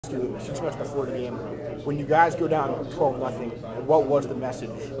Since much before the game, when you guys go down 12-0, what was the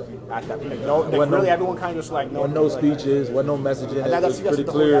message at that point? Really, everyone kind of just like no speeches, no messaging. It's pretty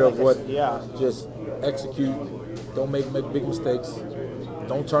clear of what. Just execute. Don't make big mistakes.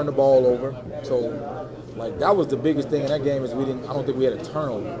 Don't turn the ball over. So, like, that was the biggest thing in that game is I don't think we had a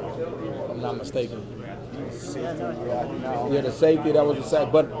turnover, if I'm not mistaken. He had a safety, that was a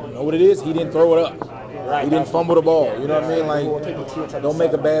sack. But you know what it is? He didn't throw it up. He didn't fumble the ball. You know what I mean? Like, don't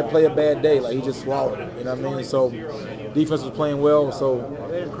make a bad play a bad day. Like, he just swallowed it. You know what I mean? So, defense was playing well. So,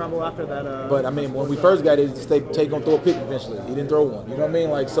 they didn't crumble after that. But I mean, when we first got it, they gonna throw a pick eventually. He didn't throw one. You know what I mean?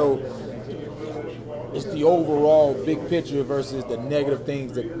 Like, so, it's the overall big picture versus the negative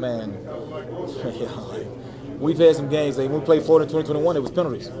things that, man. We've had some games. Like, when we played Florida in 2021, it was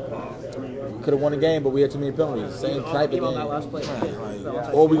penalties. Could have won the game, but we had too many penalties. Same type of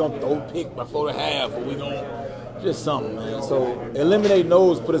game. Or we gonna throw a pick before the half, or we gonna just something, man. So eliminate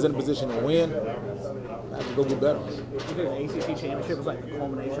those, put us in a position to win. I can go get better. You think the ACC championship was like the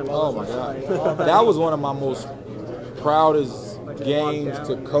culmination of all this? Oh my God, that was one of my most proudest games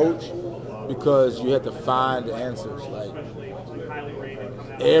to coach because you had to find the answers. Like,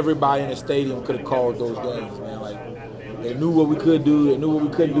 everybody in the stadium could have called those games, man. Like, they knew what we could do, they knew what we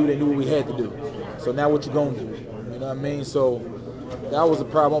couldn't do, they knew what we had to do. So now what you gonna do? You know what I mean? So that was a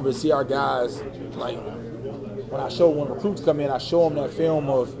proud moment to see our guys, like, when recruits come in, I show them that film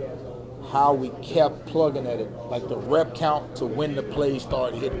of how we kept plugging at it. Like, the rep count to when the play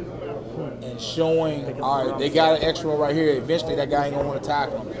started hitting. And showing, all right, they got an extra one right here. Eventually that guy ain't gonna want to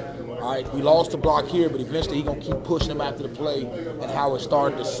tackle him. All right, we lost the block here, but eventually he's going to keep pushing him after the play, and how it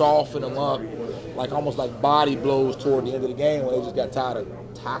started to soften him up, like almost like body blows toward the end of the game when they just got tired of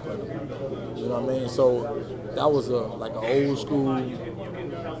tackling him. You know what I mean? So that was like an old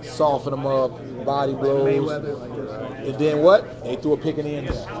school, soften him up, body blows. And then what? They threw a pick in the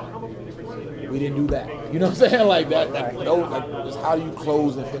end zone. We didn't do that. You know what I'm saying? Like that. Just how do you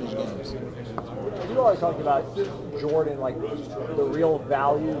close and finish games? You always talked about Jordan, like the real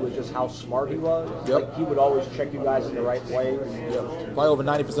value was just how smart he was. Yep. Like, he would always check you guys in the right place. Yep. Probably over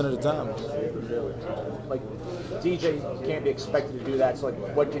 90% of the time. Like, DJ can't be expected to do that. So,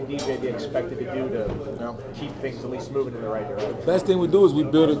 like, what can DJ be expected to do to keep things at least moving in the right direction? The best thing we do is we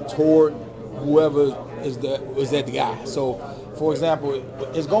build it toward whoever is that the guy. So, for example,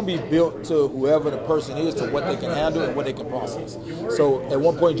 it's going to be built to whoever the person is, to what they can handle and what they can process. So, at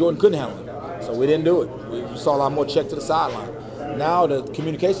one point, Jordan couldn't handle it. So we didn't do it. We saw a lot more check to the sideline. Now the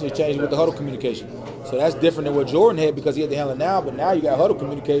communication has changed with the huddle communication. So that's different than what Jordan had because he had to handle it now, but now you got huddle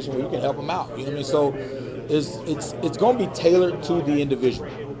communication where you can help him out. You know what I mean? So it's going to be tailored to the individual.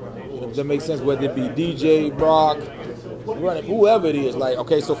 You know, does that make sense? Whether it be DJ, Brock, running, whoever it is. Like,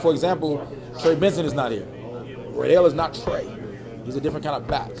 okay, so for example, Trey Benson is not here. Raydell is not Trey. He's a different kind of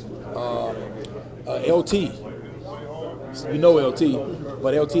back. LT. You know LT,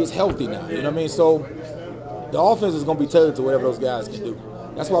 but LT is healthy now. You know what I mean? So the offense is going to be tailored to whatever those guys can do.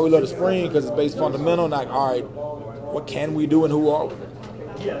 That's why we love the spring, because it's based fundamental. Like, all right, what can we do and who are we?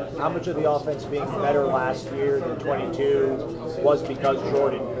 How much of the offense being better last year than 22 was because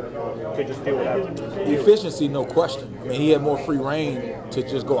Jordan could just do whatever? The efficiency, no question. I mean, he had more free reign to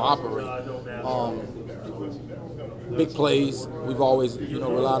just go operate. Big plays, we've always,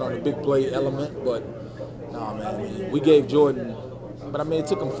 relied on the big play element, but nah, man, I mean, we gave Jordan, but I mean, it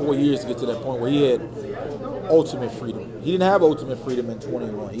took him 4 years to get to that point where he had ultimate freedom. He didn't have ultimate freedom in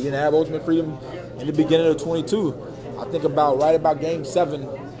 21. He didn't have ultimate freedom in the beginning of 22. I think right about game 7, it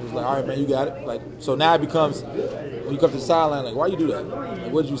was like, all right, man, you got it. Like, so now it becomes, when you come to the sideline, like, why you do that?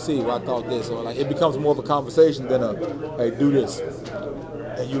 Like, what did you see? Well, I thought this. Or like, it becomes more of a conversation than hey, do this.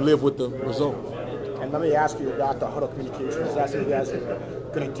 And you live with the result. And let me ask you about the huddle communication. Is that something you guys are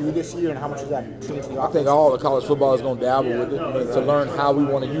going to do this year, and how much does that change the offense? I think all the college football is going to dabble with it. I mean, to learn how we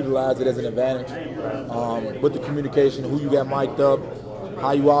want to utilize it as an advantage. With the communication, who you got mic'd up,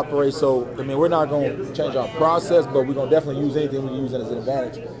 how you operate. So, I mean, we're not going to change our process, but we're going to definitely use anything we can use it as an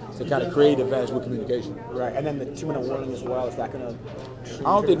advantage to kind of create advantage with communication. Right, and then the 2-minute warning as well, is that going to... I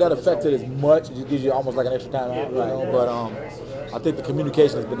don't think that affected as much. It just gives you almost like an extra time out, But I think the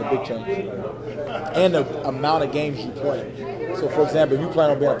communication has been a big change. And the amount of games you play. So, for example, if you plan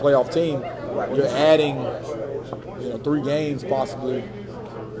on being a playoff team, you're adding 3 games possibly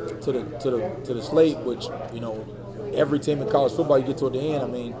to the slate, which, every team in college football you get toward the end, I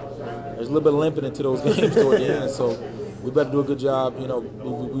mean, there's a little bit of limping into those games toward the end. So we better do a good job.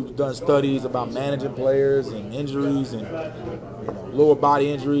 We've done studies about managing players and injuries and lower body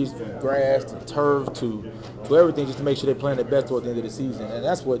injuries, from grass to turf to everything, just to make sure they're playing their best toward the end of the season. And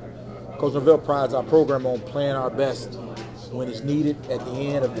that's what Coach Norvell prides our program on, playing our best when it's needed at the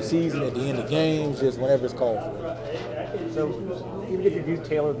end of the season, at the end of games, just whenever it's called for. So even if you do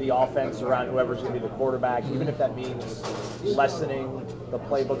tailor the offense around whoever's going to be the quarterback, even if that means lessening the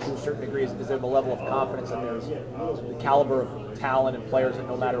playbook to a certain degree, is there the level of confidence that there's the caliber of talent and players that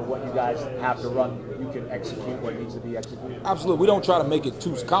no matter what you guys have to run, you can execute what needs to be executed? Absolutely. We don't try to make it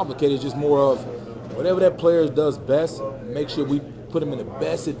too complicated. It's just more of whatever that player does best, make sure we put them in the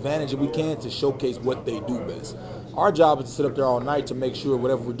best advantage that we can to showcase what they do best. Our job is to sit up there all night to make sure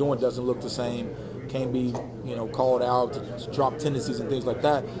whatever we're doing doesn't look the same, can't be, called out, to drop tendencies and things like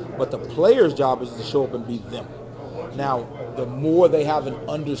that. But the player's job is to show up and be them. Now, the more they have an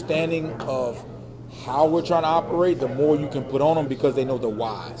understanding of how we're trying to operate, the more you can put on them because they know the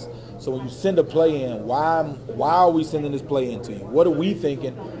whys. So when you send a play in, why are we sending this play in to you? What are we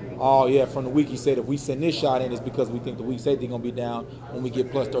thinking? Oh, yeah, from the week he said if we send this shot in, it's because we think the week safety going to be down when we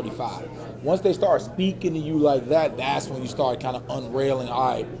get plus 35. Once they start speaking to you like that, that's when you start kind of unrailing,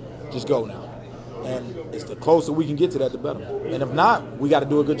 all right, just go now. And it's the closer we can get to that, the better. And if not, we got to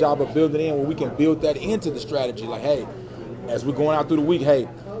do a good job of building in where we can build that into the strategy. Like, hey, as we're going out through the week, hey,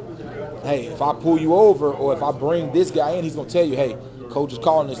 if I pull you over or if I bring this guy in, he's going to tell you, hey, coach is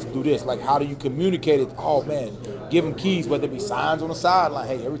calling us to do this. Like, how do you communicate it? Oh, man, give him keys, whether it be signs on the sideline.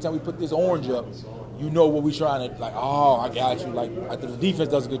 Hey, every time we put this orange up, you know what we're trying to, like, oh, I got you. Like, I think the defense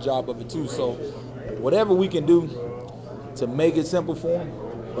does a good job of it too. So whatever we can do to make it simple for them,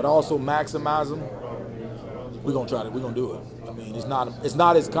 but also maximize them, we're going to try to, we're going to do it. I mean, it's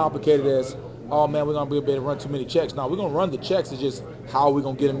not as complicated as, oh, man, we're going to be able to run too many checks. No, we're going to run the checks. It's just how are we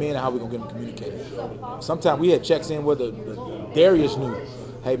going to get them in and how are we going to get them communicated. Sometimes we had checks in where the Darius knew,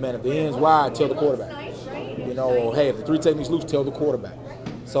 hey, man, if the end's wide, tell the quarterback. Or, hey, if the three technique's loose, tell the quarterback.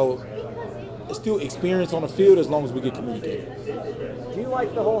 So it's still experience on the field as long as we get communicated. Do you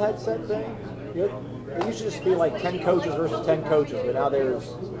like the whole headset thing? It used to just be like 10 coaches versus 10 coaches, but now there's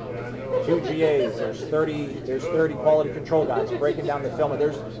 2 GAs, there's 30 quality control guys breaking down the film. And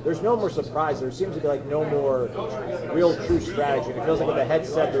there's no more surprise. There seems to be like no more real true strategy. And it feels like with the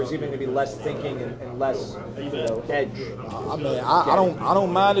headset, there's even going to be less thinking and less edge. I mean, I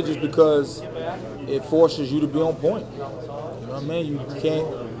don't mind it just because it forces you to be on point. You know what I mean? You can't.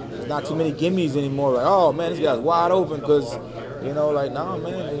 There's not too many gimmies anymore. Like, oh man, this guy's wide open because, nah,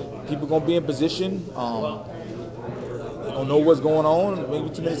 man, people gonna be in position. They gonna know what's going on. Maybe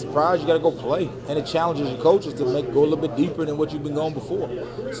too many surprises. You gotta go play, and it challenges your coaches to go a little bit deeper than what you've been going before.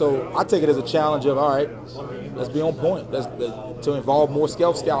 So I take it as a challenge of, all right, let's be on point. Let's to involve more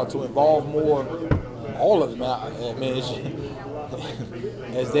scout, to involve more, all of it, man. I mean,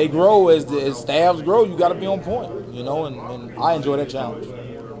 as they grow, as staffs grow, you got to be on point, and I enjoy that challenge.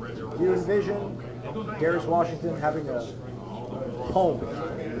 Do you envision Darius Washington having a home?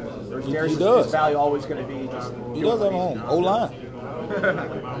 Or is Darius' does. value always going to be just... He does have a home. O-line.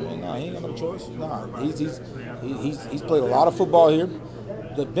 I mean, nah, he ain't got no choice. Nah, he's played a lot of football here.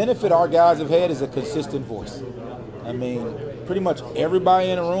 The benefit our guys have had is a consistent voice. I mean, pretty much everybody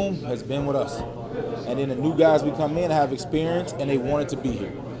in the room has been with us. And then the new guys we come in have experience and they wanted to be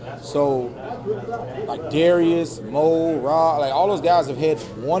here. So, like Darius, Mo, Rob, like all those guys have had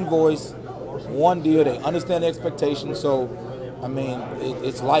one voice, one deal. They understand the expectations. So, I mean,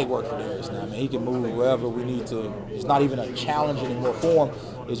 it's light work for Darius now. I mean, he can move wherever we need to. It's not even a challenge anymore for him.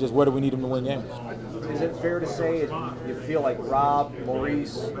 It's just where do we need him to win games. Is it fair to say you feel like Rob,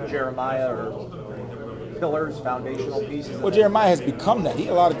 Maurice, Jeremiah are pillars, foundational pieces? Well, Jeremiah has become that. He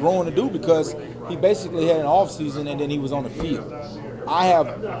had a lot of growing to do because he basically had an off season and then he was on the field. I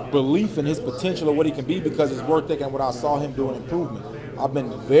have belief in his potential of what he can be because his work ethic and what I saw him doing improvement. I've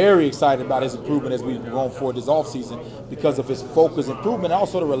been very excited about his improvement as we've gone forward this offseason because of his focus improvement.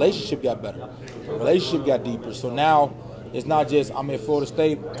 Also, the relationship got better. The relationship got deeper. So now it's not just I'm at Florida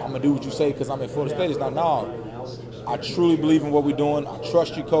State, I'm going to do what you say because I'm at Florida State. It's not, no. I truly believe in what we're doing. I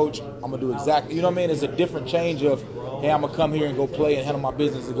trust you, Coach. I'm going to do exactly, you know what I mean? It's a different change of, hey, I'm going to come here and go play and handle my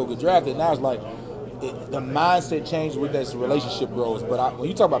business and go get drafted. Now it's like the mindset changes with that relationship grows. But when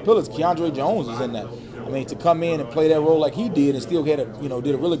you talk about pillars, Keandre Jones is in that. I mean, to come in and play that role like he did and still had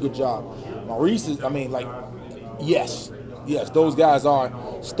did a really good job. Maurice is, yes, those guys are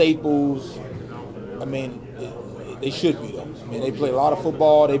staples. I mean, they should be though. I mean, they play a lot of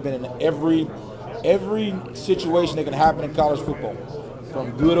football. They've been in every situation that can happen in college football,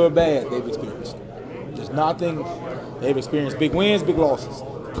 from good or bad, they've experienced. There's nothing. They've experienced big wins, big losses,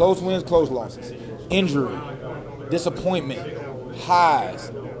 close wins, close losses, injury, disappointment,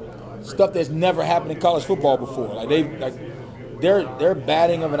 highs. Stuff that's never happened in college football before. Their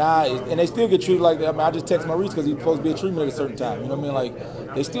batting of an eye is, and they still get treated like that. I mean, I just text Maurice because he's supposed to be a treatment at a certain time. You know what I mean?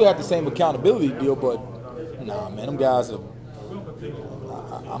 Like, they still have the same accountability deal, but nah, man, them guys are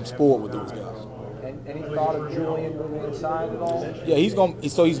I'm spoiled with those guys. And any thought of Julian moving inside at all? Yeah, he's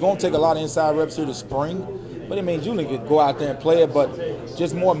gonna take a lot of inside reps here this spring. But I mean, Julian could go out there and play it, but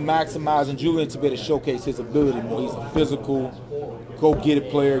just more maximizing Julian to be able to showcase his ability more. He's a physical, go-get-it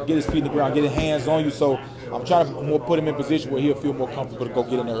player, get his feet in the ground, get his hands on you. So I'm trying to more put him in a position where he'll feel more comfortable to go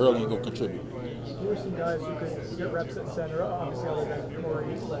get in there early and go contribute. Who are some guys who could get reps at center, obviously other than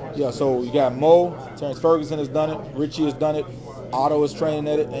Maurice? Yeah, so you got Mo, Terrence Ferguson has done it, Richie has done it, Otto is training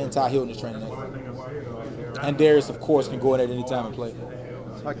at it, and Ty Hilton is training at it. And Darius, of course, can go in at any time and play.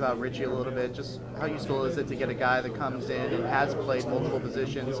 Talk about Richie a little bit. Just how useful is it to get a guy that comes in and has played multiple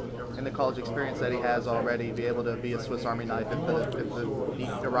positions in the college experience that he has already, be able to be a Swiss Army knife if the need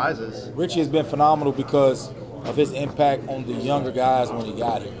arises? Richie has been phenomenal because of his impact on the younger guys when he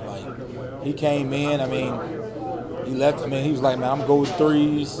got here. Like, he came in, I mean, he left, I mean, he was like, man, I'm going with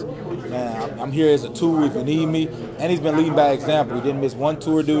threes. Man, I'm here as a tool if you need me. And he's been leading by example. He didn't miss one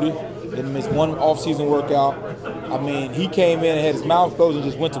tour duty, didn't miss one off-season workout. I mean, he came in and had his mouth closed and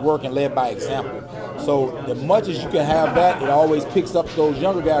just went to work and led by example. So as much as you can have that, it always picks up those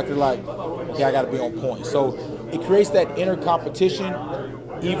younger guys that are like, okay, I got to be on point. So it creates that inner competition.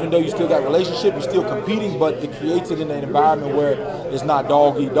 Even though you still got relationship, you're still competing, but it creates it in an environment where it's not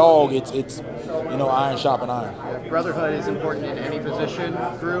dog eat dog. It's iron sharpen iron. Brotherhood is important in any position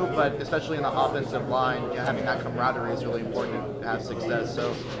group, but especially in the offensive line, having that camaraderie is really important to have success.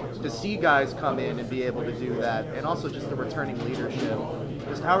 So to see guys come in and be able to do that, and also just the returning leadership,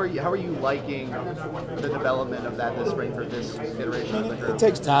 just how are you liking the development of that this spring for this iteration of the group? It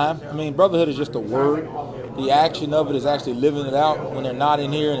takes time. I mean, brotherhood is just a word. The action of it is actually living it out when they're not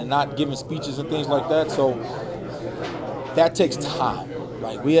in here and not giving speeches and things like that. So that takes time.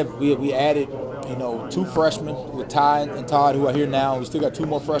 Like we added, 2 freshmen with Ty and Todd who are here now. We still got 2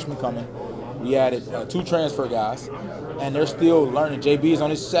 more freshmen coming. We added 2 transfer guys, and they're still learning. JB is on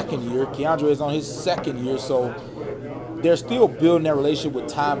his 2nd year. Keandre is on his 2nd year. So they're still building that relationship with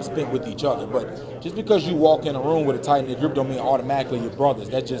time spent with each other. But just because you walk in a room with a tight-knit group don't mean automatically you're brothers.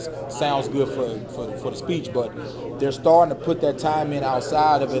 That just sounds good for the speech. But they're starting to put that time in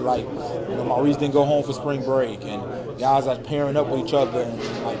outside of it. Like, Maurice didn't go home for spring break, and guys are pairing up with each other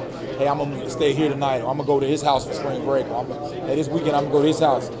and like, hey, I'm gonna stay here tonight, or I'm gonna go to his house for spring break, or hey, this weekend I'm gonna go to his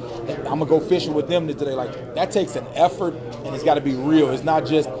house. I'm gonna go fishing with them today. Like, that takes an effort, and it's got to be real. It's not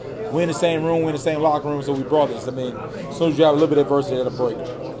just we're in the same room, we're in the same locker room, so we brothers. I mean, as soon as you have a little bit of adversity, it'll break.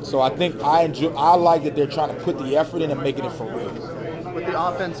 So I think I like that they're trying to put the effort in and making it for real. With the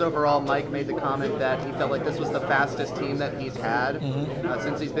offense overall, Mike made the comment that he felt like this was the fastest team that he's had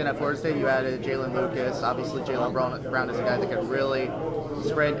since he's been at Florida State. You added Jalen Lucas. Obviously, Jalen Brown is a guy that can really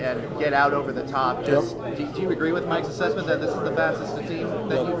sprint and get out over the top. Just do you agree with Mike's assessment that this is the fastest team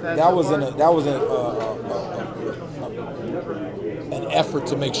that you've had? That was an effort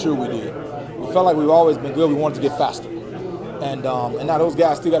to make sure we did. We felt like we've always been good. We wanted to get faster, and now those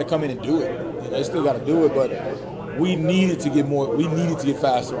guys still got to come in and do it. They still got to do it, but we needed to get more. We needed to get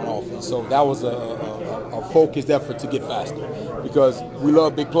faster on offense. So that was a focused effort to get faster because we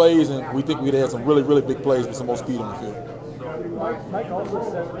love big plays, and we think we'd have some really, really big plays with some more speed on the field. Mike also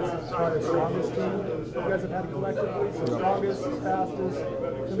said this is probably the strongest team you guys have had collectively. So strongest, fastest. It's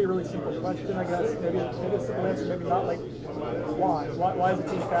going to be a really simple question, I guess. Maybe a simple answer, maybe not. Like, why? Why is the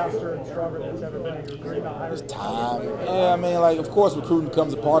team faster and stronger than it's ever been? It's time. Yeah, I mean, like, of course recruiting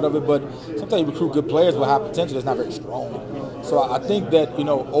becomes a part of it, but sometimes you recruit good players with high potential that's not very strong. So I think that,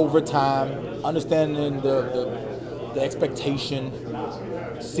 over time, understanding the expectation,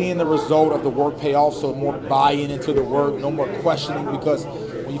 seeing the result of the work pay off, so more buy-in into the work, no more questioning, because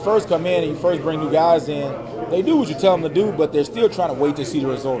when you first come in and you first bring new guys in, they do what you tell them to do, but they're still trying to wait to see the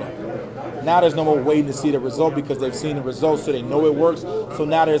result of it. Now there's no more waiting to see the result because they've seen the results, so they know it works. So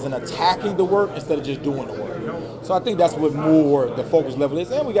now there's an attacking the work instead of just doing the work. So I think that's what more the focus level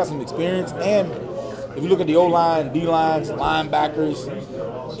is. And we got some experience. And if you look at the O-line, D-lines, linebackers,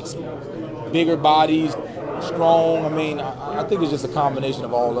 bigger bodies, strong. I mean, I think it's just a combination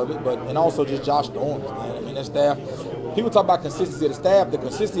of all of it, and also just Josh Dorns, man. I mean, that staff. People talk about consistency of the staff, the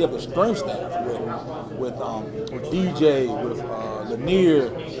consistency of the strength staff with DJ, with Lanier,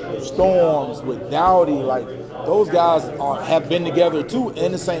 with Storms, with Dowdy. Like, those guys have been together too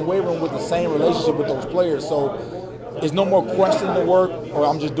in the same weight room with the same relationship with those players. So there's no more questioning the work, or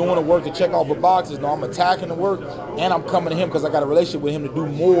I'm just doing the work to check off the boxes. No, I'm attacking the work, and I'm coming to him because I got a relationship with him to do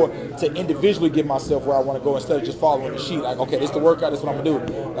more to individually get myself where I want to go instead of just following the sheet. Like, okay, this is the workout, this is what I'm going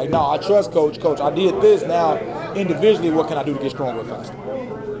to do. Like, no, I trust Coach. Coach, I did this. Now, individually, what can I do to get stronger and faster?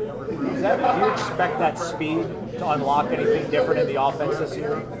 Do you expect that speed to unlock anything different in the offense this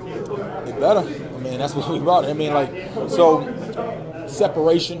year? It better. I mean, that's what we brought. I mean, like, so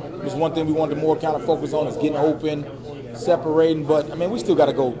separation was one thing we wanted to more kind of focus on, is getting open, separating. But I mean, we still got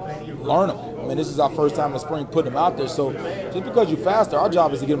to go learn them. I mean, this is our first time in the spring putting them out there. So just because you're faster, our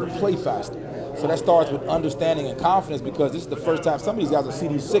job is to get them to play faster. So that starts with understanding and confidence, because this is the first time some of these guys will see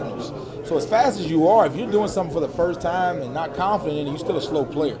these signals. So as fast as you are, if you're doing something for the first time and not confident in it, you're still a slow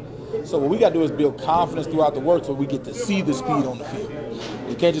player. So what we got to do is build confidence throughout the work so we get to see the speed on the field.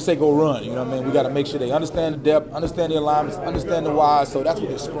 You can't just say go run, you know what I mean? We got to make sure they understand the depth, understand the alignments, understand the whys. So that's what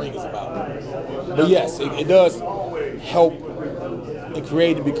this spring is about. But yes, it does help and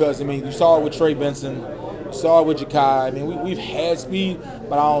create it, because, I mean, you saw it with Trey Benson, you saw it with Ja'Kai. I mean, we've had speed,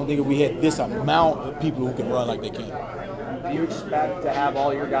 but I don't think we had this amount of people who can run like they can. Do you expect to have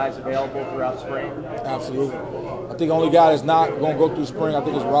all your guys available throughout spring? Absolutely. I think the only guy that's not going to go through spring, I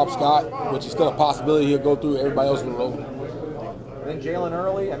think, is Rob Scott, which is still a possibility he'll go through. Everybody else will roll. And then Jalen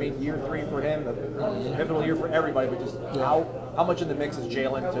Early, I mean, year 3 for him, a pivotal year for everybody, but just how much in the mix is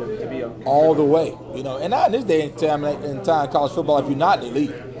Jalen to be a all the way, you know? And not in this day and time in college football, if you're not, they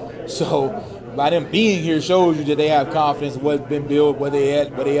leave. So by them being here shows you that they have confidence in what's been built, where they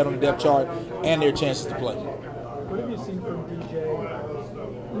at on the depth chart, and their chances to play. What have you seen from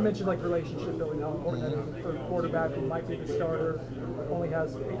DJ? You mentioned like relationship building, how important that is for a quarterback who might be the starter, only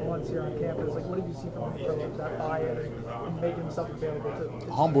has 8 months here on campus. Like, what have you seen from him for that buy-in and making himself available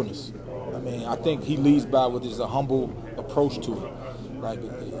to Humbleness. I mean, I think he leads by with a humble approach to it. Like,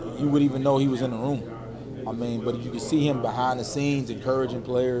 you wouldn't even know he was in the room. I mean, but you can see him behind the scenes encouraging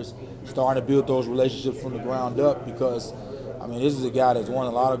players, starting to build those relationships from the ground up, because, I mean, this is a guy that's won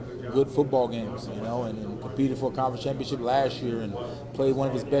a lot of good football games, you know, and competed for a conference championship last year and played one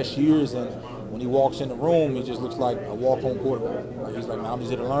of his best years. And when he walks in the room, he just looks like a walk-on quarterback. Like, he's like, man, I'm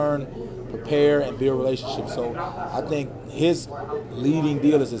just here to learn, prepare, and build relationships. So I think his leading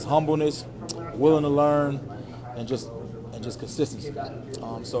deal is his humbleness, willing to learn, and just consistency.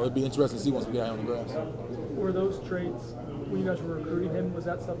 So it'd be interesting to see once we get out on the grass. Were those traits, when you guys were recruiting him, was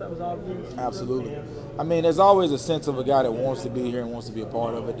that stuff that was obvious? Absolutely. I mean, there's always a sense of a guy that wants to be here and wants to be a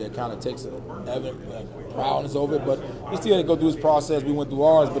part of it, that kind of takes an evident proudness over it. But he still had to go through his process. We went through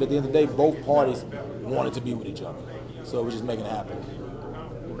ours, but at the end of the day, both parties wanted to be with each other. So we're just making it happen.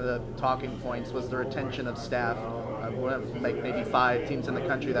 One of the talking points was the retention of staff. One of maybe 5 teams in the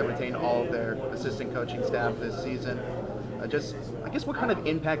country that retained all of their assistant coaching staff this season. I guess what kind of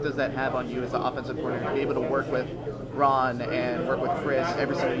impact does that have on you as the offensive coordinator to be able to work with Ron and work with Chris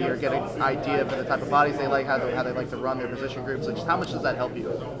every single year, get an idea for the type of bodies they like, how they like to run their position groups? So just how much does that help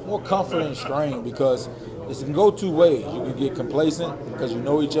you? More comfort and strain, because it can go 2 ways. You can get complacent because you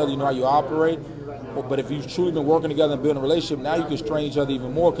know each other, you know how you operate. But if you've truly been working together and building a relationship, now you can strain each other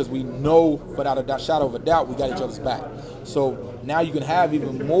even more, because we know without a shadow of a doubt we got each other's back. So now you can have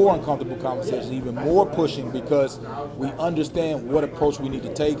even more uncomfortable conversations, even more pushing, because we understand what approach we need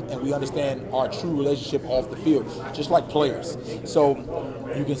to take, and we understand our true relationship off the field, just like players. So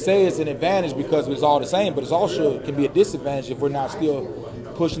you can say it's an advantage because it's all the same, but it's also can be a disadvantage if we're not still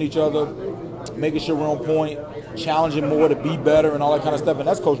pushing each other, making sure we're on point, challenging more to be better and all that kind of stuff. And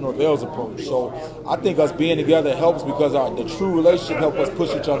that's Coach Norvell's approach. So I think us being together helps, because the true relationship helps us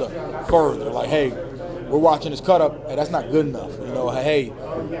push each other further. Like, hey, we're watching this cut up, and that's not good enough. You know, hey,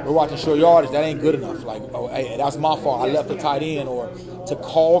 we're watching short yardage, that ain't good enough. Like, oh, hey, that's my fault, I left the tight end. Or to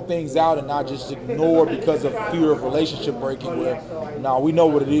call things out and not just ignore because of fear of relationship breaking, where, nah, we know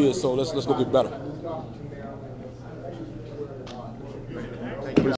what it is, so let's go get better.